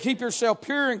so you can keep yourself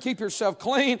pure and keep yourself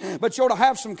clean. But you ought to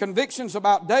have some convictions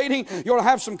about dating. You ought to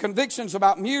have some convictions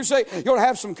about music. You ought to have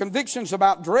have some convictions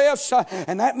about dress,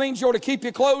 and that means you ought to keep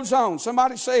your clothes on.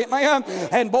 Somebody say amen.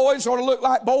 And boys ought to look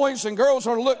like boys, and girls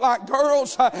ought to look like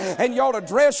girls, and you ought to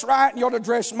dress right, and you ought to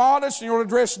dress modest, and you ought to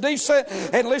dress decent.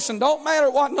 And listen, don't matter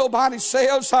what nobody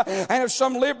says, and if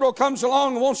some liberal comes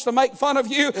along and wants to make fun of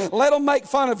you, let them make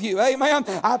fun of you. Amen.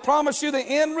 I promise you the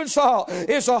end result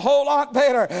is a whole lot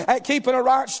better at keeping a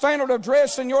right standard of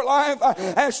dress in your life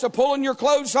as to pulling your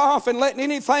clothes off and letting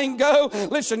anything go.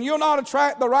 Listen, you'll not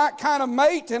attract the right kind of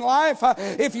mate in life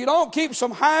if you don't keep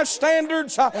some high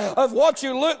standards of what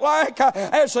you look like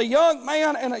as a young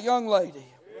man and a young lady.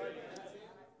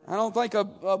 I don't think a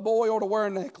boy ought to wear a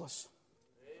necklace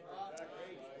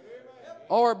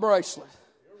or a bracelet.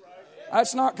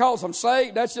 That's not because I'm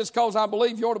saved. That's just because I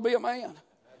believe you ought to be a man.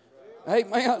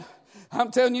 Amen. I'm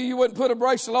telling you, you wouldn't put a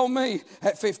bracelet on me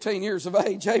at 15 years of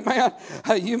age. Amen.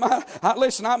 You might,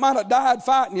 listen, I might have died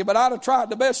fighting you, but I'd have tried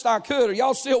the best I could. Are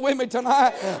y'all still with me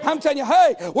tonight? I'm telling you,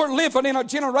 hey, we're living in a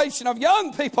generation of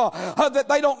young people that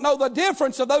they don't know the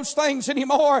difference of those things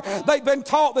anymore. They've been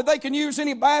taught that they can use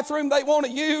any bathroom they want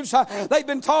to use. They've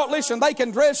been taught, listen, they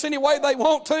can dress any way they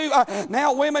want to.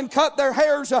 Now women cut their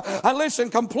hairs, listen,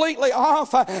 completely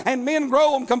off, and men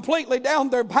grow them completely down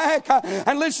their back.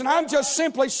 And listen, I'm just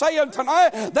simply saying tonight,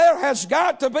 there has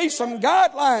got to be some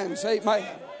guidelines. Amen.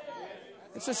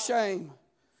 It's a shame.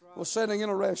 We're sitting in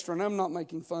a restaurant. I'm not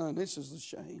making fun. This is a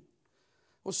shame.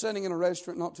 We're sitting in a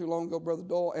restaurant not too long ago, Brother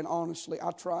Doyle, and honestly,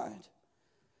 I tried.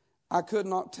 I could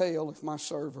not tell if my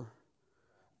server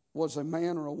was a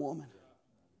man or a woman.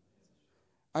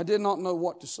 I did not know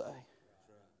what to say.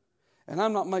 And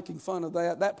I'm not making fun of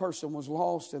that. That person was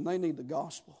lost and they need the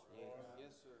gospel.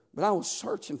 But I was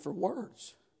searching for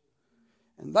words.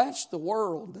 And that's the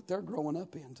world that they're growing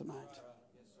up in tonight.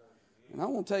 And I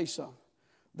want to tell you something.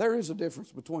 There is a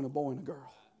difference between a boy and a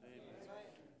girl.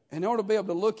 And they ought to be able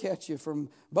to look at you from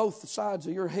both sides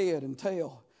of your head and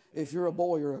tell if you're a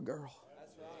boy or a girl.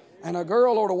 And a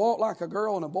girl ought to walk like a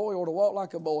girl and a boy ought to walk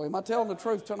like a boy. Am I telling the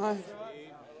truth tonight?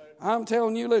 I'm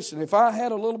telling you, listen, if I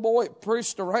had a little boy that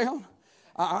pushed around,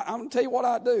 I'm going to tell you what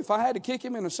I'd do. If I had to kick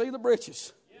him in the seat of the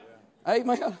britches.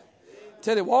 Amen.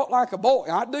 Till he walk like a boy.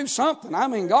 I'd do something. I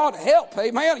mean, God help.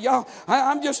 Amen. Y'all,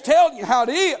 I'm just telling you how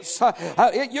it is.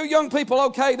 You young people,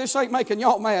 okay, this ain't making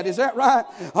y'all mad. Is that right?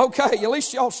 Okay, at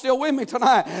least y'all still with me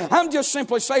tonight. I'm just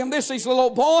simply saying this, these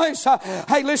little boys.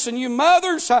 Hey, listen, you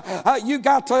mothers, you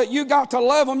got to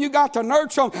love them. You got to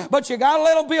nurture them. But you got to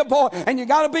let them be a boy. And you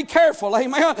got to be careful.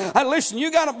 Amen. Listen,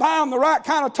 you got to buy them the right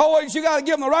kind of toys. You got to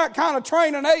give them the right kind of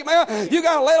training. Amen. You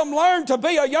got to let them learn to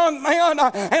be a young man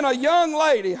and a young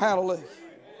lady. Hallelujah.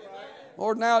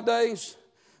 Lord, nowadays,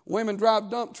 women drive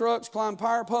dump trucks, climb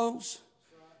power poles.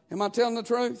 Am I telling the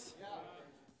truth?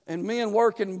 And men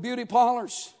work in beauty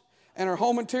parlors and are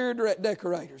home interior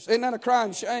decorators. Isn't that a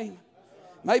crying shame?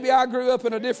 Maybe I grew up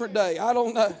in a different day. I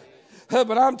don't know.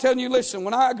 But I'm telling you, listen,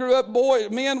 when I grew up, boys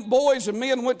and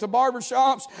men went to barber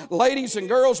shops. Ladies and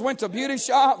girls went to beauty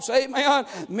shops. Amen.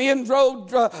 Men drove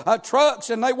trucks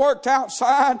and they worked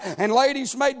outside. And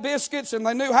ladies made biscuits and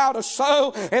they knew how to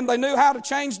sew and they knew how to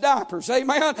change diapers.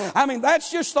 Amen. I mean, that's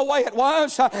just the way it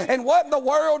was. And what in the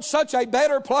world, such a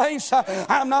better place?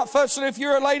 I'm not fussing if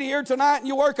you're a lady here tonight and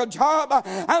you work a job.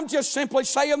 I'm just simply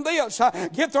saying this.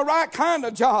 Get the right kind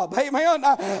of job. Amen.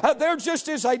 There just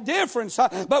is a difference.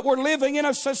 But we're living in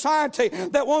a society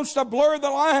that wants to blur the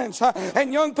lines.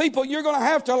 And young people, you're going to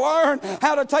have to learn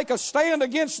how to take a stand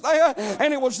against that.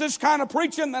 And it was this kind of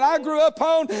preaching that I grew up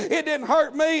on. It didn't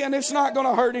hurt me, and it's not going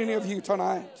to hurt any of you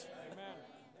tonight.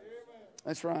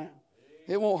 That's right.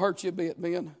 It won't hurt you a bit,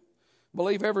 men.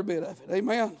 Believe every bit of it.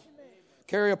 Amen.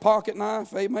 Carry a pocket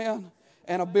knife. Amen.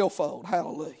 And a billfold.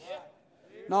 Hallelujah.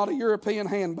 Not a European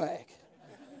handbag.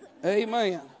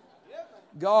 Amen.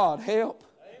 God help.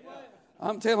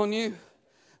 I'm telling you,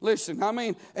 listen, I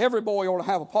mean, every boy ought to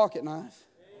have a pocket knife.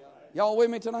 Y'all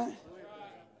with me tonight?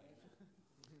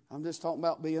 I'm just talking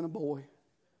about being a boy,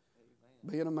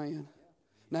 being a man.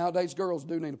 Nowadays, girls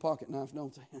do need a pocket knife,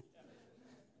 don't they?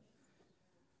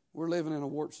 We're living in a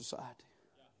warped society.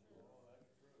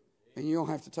 And you don't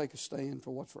have to take a stand for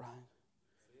what's right.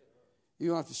 You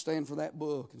don't have to stand for that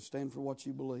book and stand for what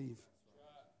you believe.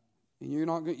 And you're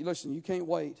not going. Listen, you can't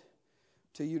wait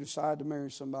till you decide to marry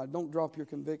somebody. Don't drop your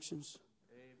convictions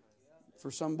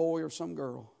for some boy or some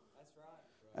girl.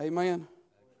 Amen.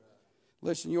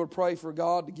 Listen, you ought to pray for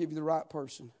God to give you the right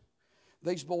person.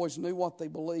 These boys knew what they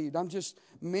believed. I'm just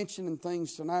mentioning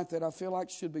things tonight that I feel like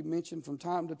should be mentioned from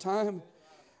time to time.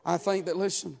 I think that,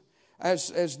 listen,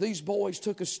 as these boys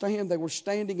took a stand, they were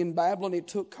standing in Babylon. It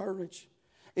took courage.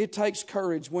 It takes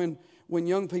courage when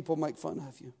young people make fun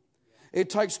of you. It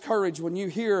takes courage when you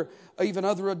hear even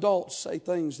other adults say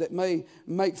things that may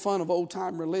make fun of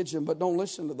old-time religion, but don't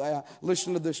listen to that.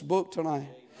 Listen to this book tonight.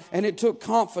 And it took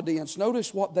confidence.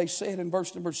 Notice what they said in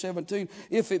verse number 17.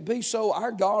 If it be so,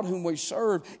 our God whom we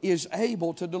serve is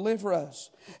able to deliver us.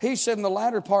 He said in the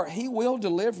latter part, He will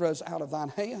deliver us out of thine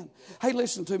hand. Hey,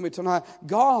 listen to me tonight.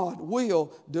 God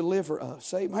will deliver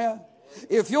us. Amen.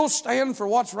 If you'll stand for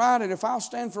what's right, and if I'll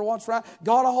stand for what's right,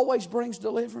 God always brings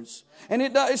deliverance. And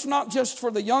it's not just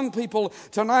for the young people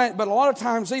tonight, but a lot of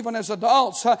times even as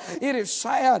adults, it is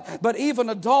sad, but even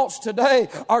adults today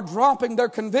are dropping their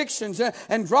convictions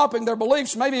and dropping their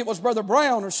beliefs. Maybe it was Brother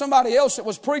Brown or somebody else that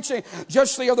was preaching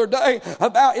just the other day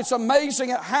about it's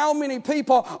amazing at how many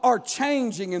people are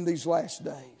changing in these last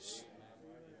days.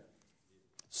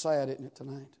 Sad, isn't it,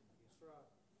 tonight?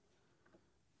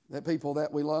 That people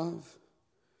that we love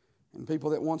and people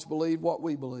that once believed what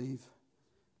we believe.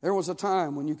 There was a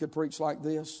time when you could preach like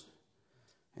this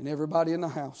and everybody in the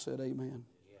house said amen.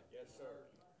 Yes, sir.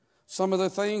 Some of the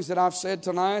things that I've said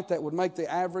tonight that would make the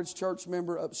average church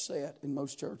member upset in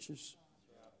most churches.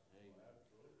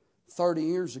 30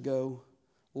 years ago,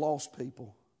 lost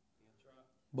people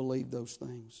believed those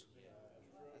things.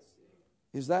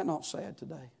 Is that not sad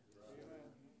today?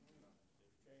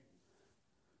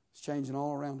 It's changing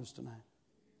all around us tonight.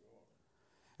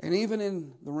 And even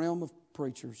in the realm of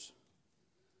preachers,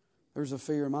 there's a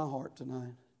fear in my heart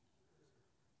tonight.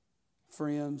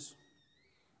 Friends,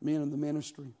 men in the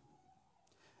ministry,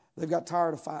 they've got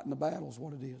tired of fighting the battles,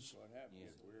 what it is.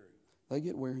 They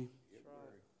get weary.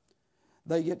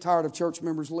 They get tired of church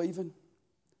members leaving.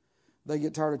 They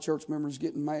get tired of church members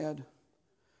getting mad.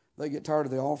 They get tired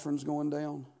of the offerings going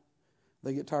down.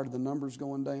 They get tired of the numbers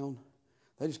going down.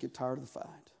 They just get tired of the fight.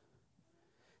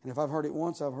 And if I've heard it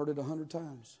once, I've heard it 100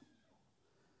 times.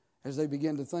 As they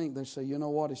begin to think, they say, you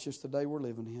know what, it's just the day we're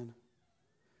living in.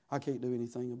 I can't do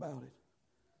anything about it.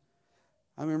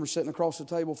 I remember sitting across the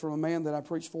table from a man that I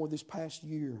preached for this past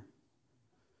year.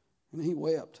 And he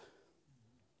wept.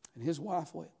 And his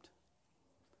wife wept.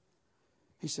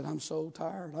 He said, I'm so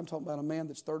tired. I'm talking about a man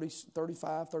that's 30,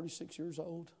 35, 36 years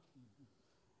old.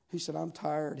 He said, I'm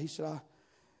tired. He said,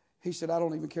 I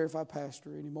don't even care if I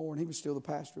pastor anymore. And he was still the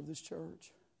pastor of this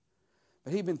church.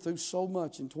 But he'd been through so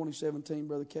much in 2017,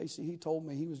 Brother Casey. He told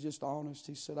me, he was just honest.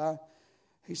 He said, I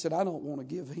don't want to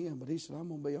give him, but he said, I'm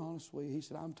going to be honest with you. He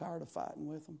said, I'm tired of fighting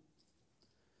with them.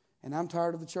 And I'm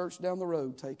tired of the church down the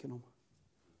road taking them.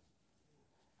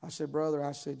 I said, brother,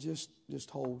 I said, just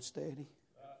hold steady.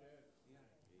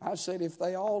 I said, if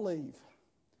they all leave,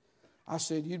 I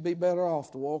said, you'd be better off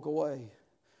to walk away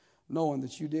knowing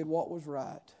that you did what was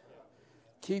right.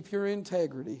 Keep your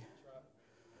integrity.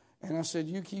 And I said,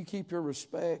 you keep your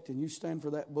respect and you stand for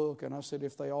that book. And I said,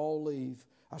 if they all leave,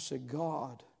 I said,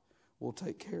 God will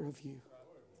take care of you.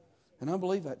 And I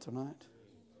believe that tonight.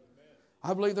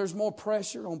 I believe there's more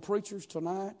pressure on preachers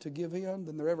tonight to give in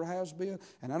than there ever has been.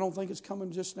 And I don't think it's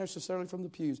coming just necessarily from the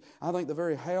pews. I think the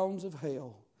very hounds of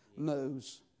hell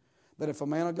knows that if a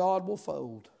man of God will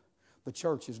fold, the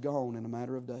church is gone in a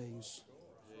matter of days.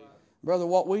 Brother,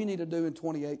 what we need to do in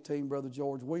 2018, Brother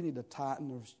George, we need to tighten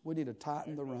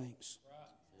the ranks.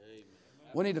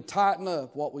 We need to tighten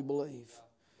up what we believe.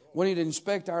 We need to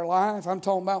inspect our life. I'm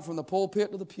talking about from the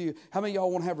pulpit to the pew. How many of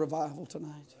y'all want to have revival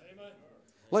tonight?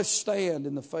 Let's stand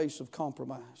in the face of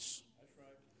compromise.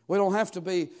 We don't have to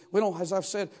be, as I've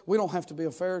said, we don't have to be a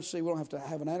Pharisee. We don't have to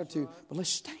have an attitude. But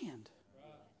let's stand.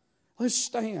 Let's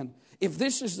stand. If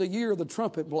this is the year the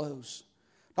trumpet blows,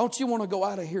 don't you want to go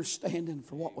out of here standing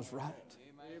for what was right?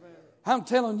 I'm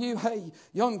telling you, hey,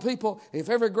 young people, if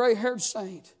every gray-haired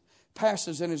saint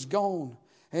passes and is gone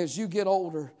as you get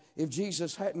older, if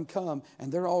Jesus hadn't come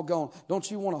and they're all gone, don't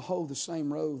you want to hoe the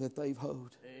same row that they've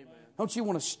hoed? Don't you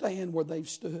want to stand where they've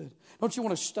stood? Don't you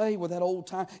want to stay with that old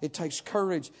time? It takes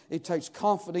courage, it takes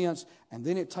confidence, and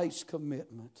then it takes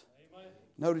commitment.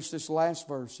 Notice this last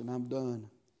verse, and I'm done.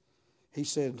 He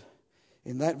said,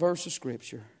 in that verse of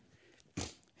Scripture,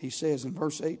 he says in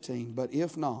verse 18, but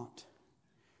if not,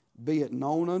 be it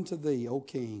known unto thee, O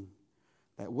King,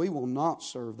 that we will not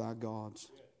serve thy gods,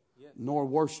 nor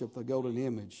worship the golden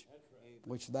image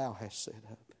which thou hast set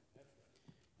up.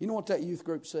 You know what that youth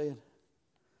group said?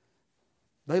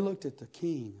 They looked at the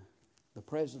king, the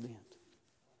president,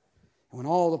 and when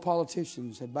all the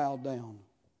politicians had bowed down,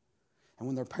 and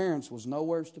when their parents was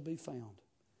nowhere to be found,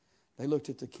 they looked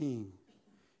at the king,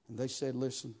 and they said,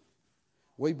 listen,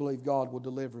 we believe God will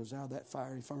deliver us out of that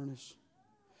fiery furnace.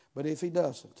 But if He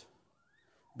doesn't,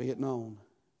 be it known,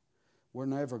 we're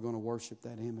never going to worship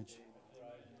that image.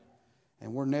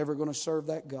 And we're never going to serve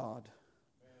that God,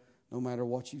 no matter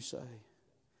what you say.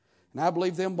 And I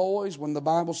believe them boys, when the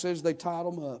Bible says they tied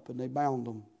them up and they bound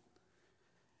them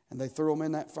and they threw them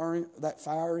in that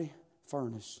fiery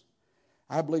furnace,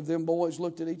 I believe them boys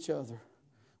looked at each other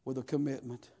with a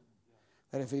commitment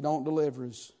that if He don't deliver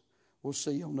us, we'll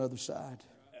see you on the other side.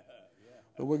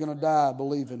 But we're going to die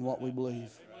believing what we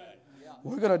believe.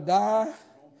 We're going to die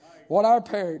what our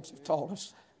parents have taught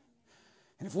us.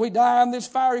 And if we die in this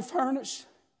fiery furnace,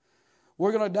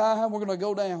 we're going to die and we're going to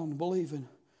go down believing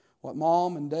what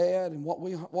Mom and Dad and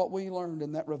what we learned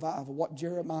in that revival, what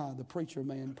Jeremiah, the preacher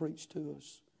man, preached to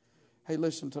us. Hey,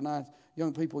 listen, tonight,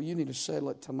 young people, you need to settle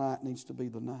it. Tonight needs to be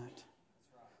the night.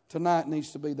 Tonight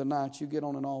needs to be the night you get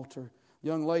on an altar.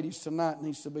 Young ladies, tonight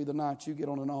needs to be the night you get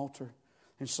on an altar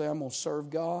and say, I'm going to serve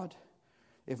God.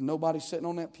 If nobody's sitting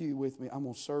on that pew with me, I'm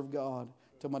going to serve God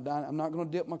till my dying. I'm not going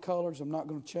to dip my colors. I'm not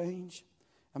going to change.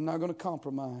 I'm not going to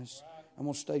compromise. I'm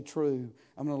going to stay true.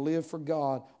 I'm going to live for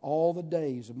God all the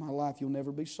days of my life. You'll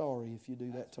never be sorry if you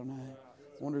do that tonight.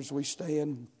 I wonder as we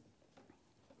stand,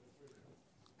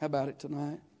 how about it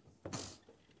tonight?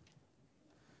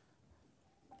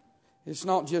 It's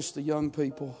not just the young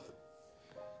people.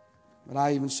 But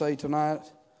I even say tonight,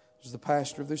 as the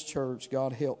pastor of this church,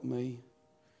 God help me.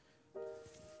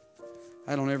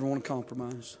 I don't ever want to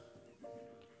compromise.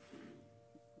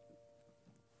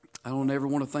 I don't ever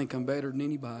want to think I'm better than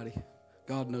anybody.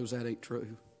 God knows that ain't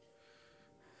true.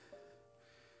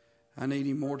 I need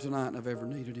Him more tonight than I've ever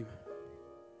needed Him.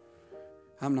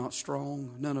 I'm not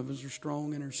strong. None of us are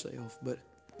strong in ourselves, but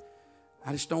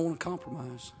I just don't want to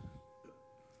compromise.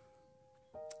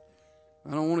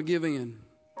 I don't want to give in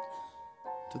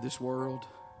to this world.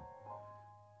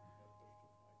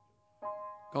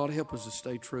 God, help us to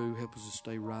stay true. Help us to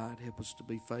stay right. Help us to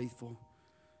be faithful.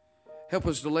 Help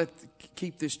us to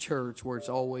keep this church where it's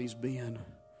always been.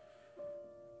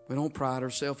 We don't pride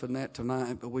ourselves in that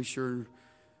tonight, but we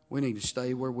need to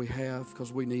stay where we have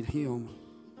because we need Him.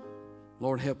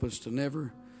 Lord, help us to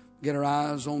never get our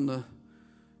eyes on the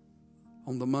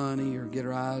money or get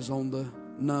our eyes on the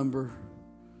number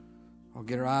or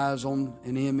get our eyes on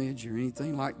an image or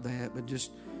anything like that, but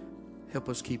just help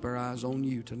us keep our eyes on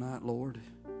You tonight, Lord.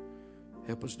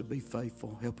 Help us to be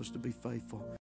faithful. Help us to be faithful.